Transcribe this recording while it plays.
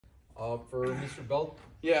For Mr. Belt?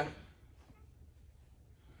 Yeah.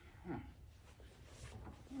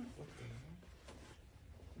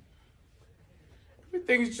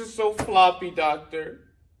 Everything's just so floppy, doctor.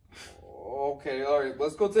 Okay, alright.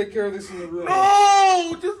 Let's go take care of this in the room.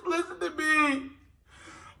 No! Just listen to me.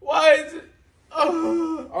 Why is it...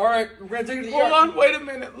 Alright, we're gonna take it to the Hold yard. on, wait a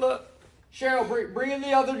minute, look. Cheryl, bring in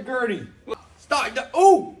the other gurney. Stop.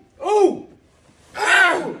 Oh! Oh!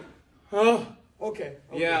 Ow! Okay.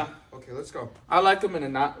 Yeah. Okay, let's go. I like them in a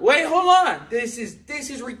knot. Wait, hold on. This is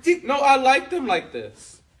ridiculous. No, I like them like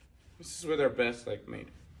this. This is where they're best, like, made.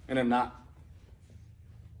 In a knot.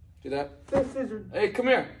 See that? This is Hey, come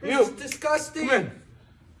here. This is disgusting. Come here.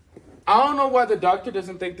 I don't know why the doctor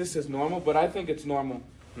doesn't think this is normal, but I think it's normal.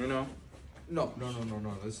 You know? No.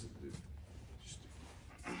 This is...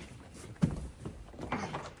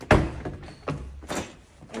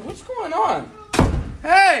 Hey, what's going on?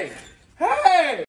 Hey!